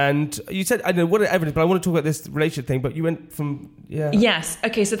group. And you said, I don't know what evidence, but I want to talk about this relationship thing, but you went from, Yes.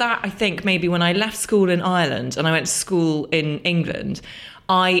 Okay, so that, I think, maybe when I left school in Ireland and I went to school in England,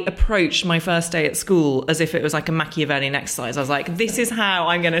 I approached my first day at school as if it was like a Machiavellian exercise. I was like, this is how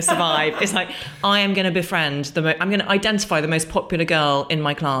I'm going to survive. It's like, I am going to befriend I'm going to identify the most popular girl in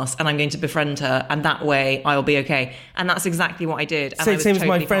my class, and I'm going to befriend her, and that way I'll be okay. And that's exactly what I did. And same as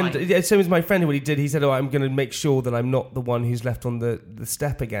my friend. Yeah, same as my friend. What he did, he said, I'm going to make sure that I'm not the one who's left on the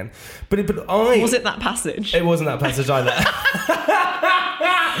step again. But was it that passage? It wasn't that passage either.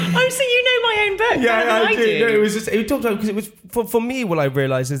 Oh, so you know my own book. Yeah, I do. No, it was just, it talked about, because it was for me, what I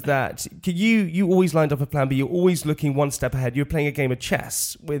realised is that you always lined up a plan B. You're always looking one step ahead. You're playing a game of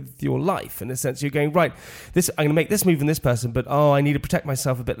chess with your life, in a sense. You're going, right, I'm going to make this move in this person, but I need to protect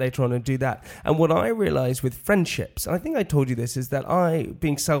myself a bit later on and do that. And what I realised with friendships, and I think I told you this, is that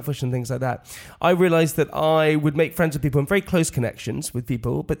being selfish and things like that, I realised that I would make friends with people and very close connections with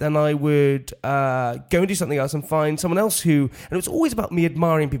people, but then I would go and do something else and find someone else and it was always about me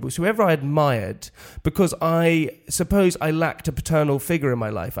admiring people. So whoever I admired, because I suppose I lacked a paternal figure in my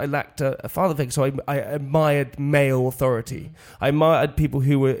life. I lacked a father figure, so I admired male authority. I admired people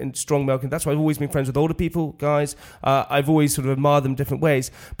who were in strong male. That's why I've always been friends with older people, guys. I've always sort of admired them different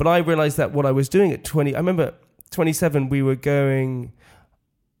ways. But I realised that what I was doing at 20, I remember 27, we were going,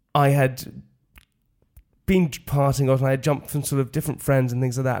 I had been partying off, and I had jumped from sort of different friends and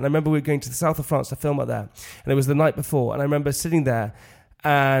things like that. And I remember we were going to the south of France to film up there, and it was the night before, and I remember sitting there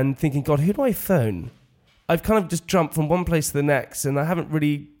and thinking, God, who do I phone? I've kind of just jumped from one place to the next, and I haven't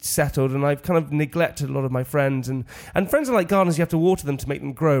really settled, and I've kind of neglected a lot of my friends. And friends are like gardens, you have to water them to make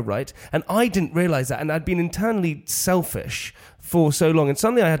them grow, right? And I didn't realise that, and I'd been internally selfish for so long, and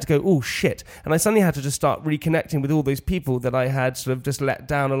suddenly I had to go, oh shit, and I suddenly had to just start reconnecting with all those people that I had sort of just let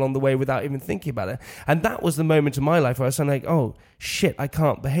down along the way without even thinking about it. And that was the moment in my life where I was suddenly like, oh shit, I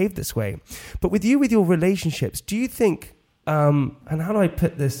can't behave this way. But with your relationships, do you think, and how do I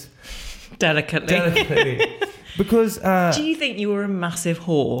put this delicately. Because do you think you were a massive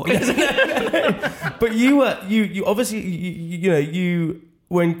whore? but you obviously you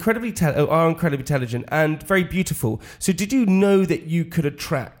were incredibly are incredibly intelligent and very beautiful. So did you know that you could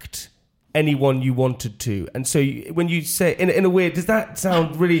attract anyone you wanted to? And so when you say in a weird, does that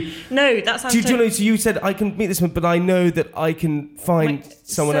sound really? No, that sounds. Do you know? So you said I can meet this one, but I know that I can find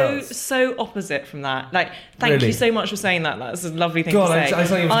someone else. So opposite from that. Like, thank you so much for saying that. That's a lovely thing God, to say. I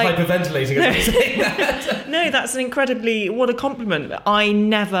was hyperventilating as I was saying that. No, that's what a compliment. I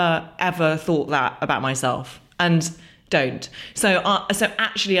never ever thought that about myself, and don't. So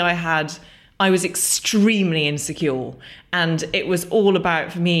actually, I was extremely insecure, and it was all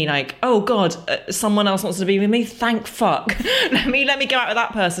about, for me, like, oh God, someone else wants to be with me. Thank fuck. let me go out with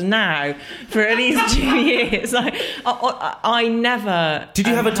that person now for at least 2 years. I never. Did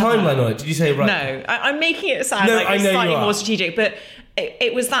you have a timeline on it? Did you say right? No, I'm making it sound like it's slightly more strategic, but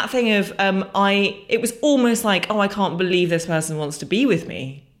it was that thing of it was almost like, oh, I can't believe this person wants to be with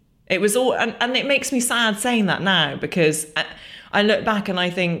me. It was all, and it makes me sad saying that now, because I look back and I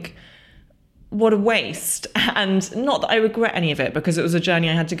think, what a waste. And not that I regret any of it, because it was a journey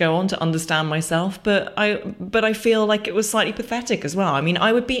I had to go on to understand myself, but I feel like it was slightly pathetic as well. I mean,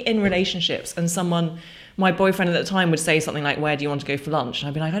 I would be in relationships and my boyfriend at the time would say something like, where do you want to go for lunch? And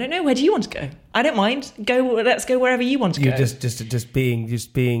I'd be like, I don't know, where do you want to go? I don't mind. Let's go wherever you want to go. You're just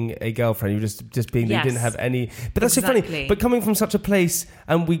being a girlfriend. You're just being, yes. You didn't have any, but that's exactly. So funny. But coming from such a place,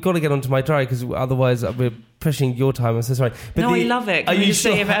 and we got to get onto my diary, because otherwise we're pushing your time. I'm so sorry. But I love it. Are you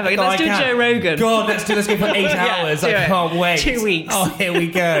sure? Let's do Joe Rogan. God, let's go for 8 hours. I can't wait. 2 weeks. Oh, here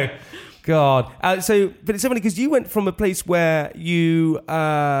we go. God. But it's so funny, because you went from a place where you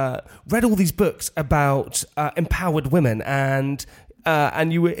read all these books about empowered women, and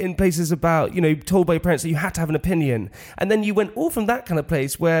you were in places about, told by your parents that you had to have an opinion, and then you went all from that kind of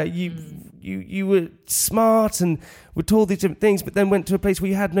place where you were smart and were told these different things, but then went to a place where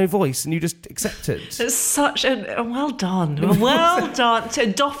you had no voice and you just accepted. It's such a well done,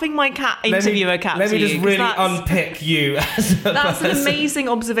 to doffing my interviewer cap. Let me just really unpick you. That's an amazing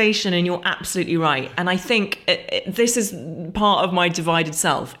observation, and you're absolutely right. And I think this is part of my divided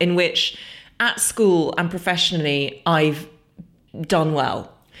self, in which at school and professionally I've done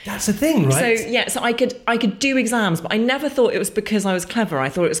well. That's the thing, right? So I could do exams, but I never thought it was because I was clever. I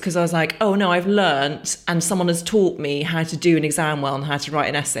thought it was because I was like, oh no, I've learnt and someone has taught me how to do an exam well and how to write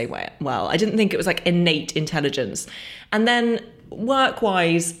an essay well. I didn't think it was like innate intelligence. And then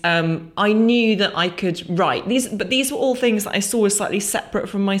work-wise, I knew that I could write. But these were all things that I saw as slightly separate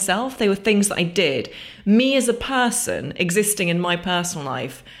from myself. They were things that I did. Me as a person existing in my personal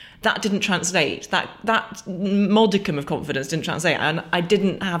life, that didn't translate. That modicum of confidence didn't translate, and I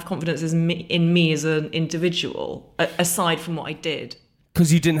didn't have confidence in me as an individual, aside from what I did.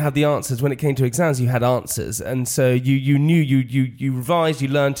 Because you didn't have the answers when it came to exams. You had answers, and so you knew you revised, you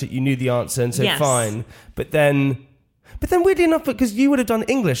learnt it, you knew the answer, and so yes. Fine. But then weirdly enough, because you would have done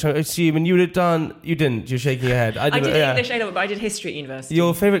English, I assume, and you didn't. You're shaking your head. I did English A-level, but I did history at university.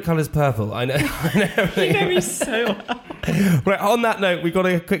 Your favourite colour is purple. I know. You know me so well. Right, on that note, we've got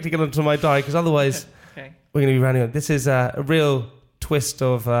to quickly get onto my diary, because otherwise we're going to be rounding on. This is a real twist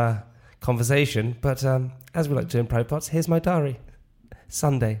of conversation, but as we like to do in Private Parts, here's my diary.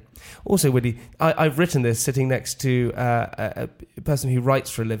 Sunday. Also, Woody, I've written this sitting next to a person who writes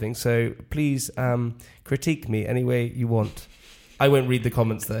for a living, so please critique me any way you want. I won't read the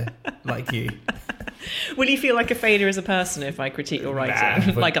comments, though, like you. Will you feel like a failure as a person if I critique your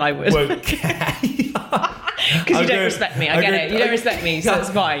writing, like I would? Because you don't respect me. I get it. You don't respect me, so it's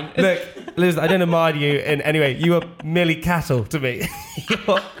fine. Look, Liz, I don't admire you in any way. You are merely cattle to me.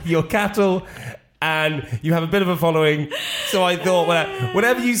 You're cattle, and you have a bit of a following. So I thought,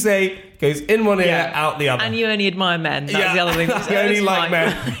 whatever you say goes in one ear, out the other. And you only admire men. That's the other thing. I only like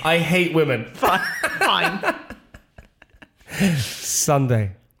men. I hate women. Fine.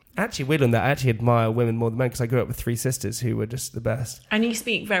 Sunday. Actually, weird on that. I actually admire women more than men, because I grew up with 3 sisters who were just the best. And you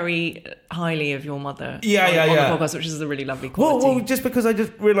speak very highly of your mother on the podcast, which is a really lovely quality. Well, just because I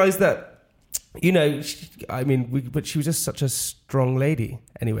just realised that, but she was just such a strong lady.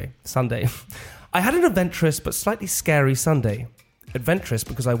 Anyway, Sunday. I had an adventurous but slightly scary Sunday. Adventurous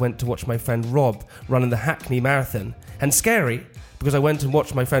because I went to watch my friend Rob run in the Hackney Marathon. And scary because I went and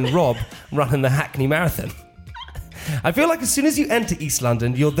watched my friend Rob run in the Hackney Marathon. I feel like as soon as you enter East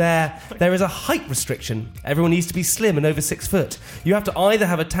London, there is a height restriction. Everyone needs to be slim and over 6 foot. You have to either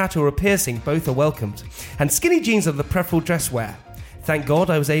have a tattoo or a piercing. Both are welcomed. And skinny jeans are the preferable dress wear. Thank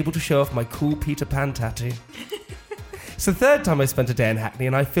God I was able to show off my cool Peter Pan tattoo. It's the 3rd time I spent a day in Hackney,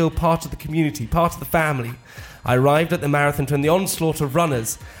 and I feel part of the community, part of the family. I arrived at the marathon to the onslaught of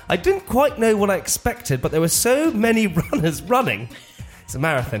runners. I didn't quite know what I expected, but there were so many runners running. It's a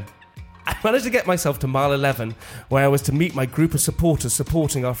marathon. I managed to get myself to mile 11, where I was to meet my group of supporters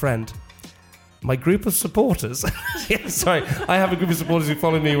supporting our friend. My group of supporters? Yeah, sorry, I have a group of supporters who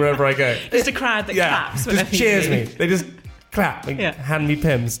follow me wherever I go. Just a crowd that claps whenever just cheers you me. They just clap and hand me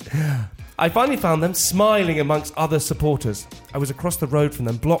pims. I finally found them smiling amongst other supporters. I was across the road from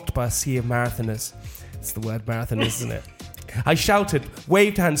them, blocked by a sea of marathoners. It's the word marathoners, isn't it? I shouted,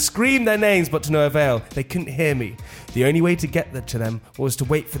 waved hands, screamed their names, but to no avail. They couldn't hear me. The only way to get to them was to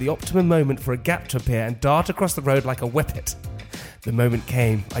wait for the optimum moment for a gap to appear and dart across the road like a whippet. The moment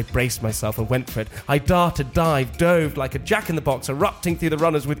came. I braced myself and went for it. I darted, dived, dove like a jack-in-the-box, erupting through the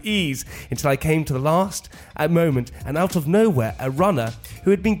runners with ease until I came to the last moment, and out of nowhere, a runner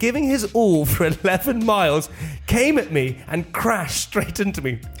who had been giving his all for 11 miles came at me and crashed straight into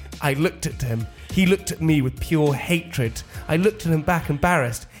me. I looked at him. He looked at me with pure hatred. I looked at him back,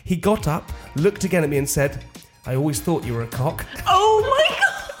 embarrassed. He got up, looked again at me and said, I always thought you were a cock. Oh my God!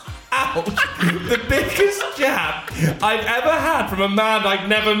 Ouch! The biggest jab I've ever had from a man I've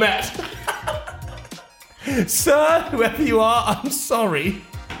never met. Sir, whoever you are, I'm sorry.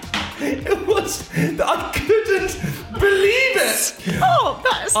 It was... I couldn't believe it. Oh,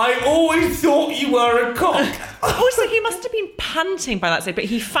 that's... I always thought you were a cock. Also, he must have been panting by that stage, but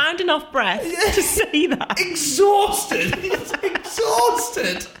he found enough breath to say that. Exhausted. He's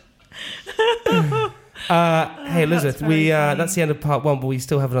exhausted. Hey Elizabeth, that's the end of part 1, but we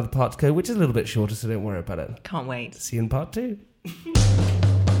still have another part to go, which is a little bit shorter, so don't worry about it. Can't wait. See you in part 2.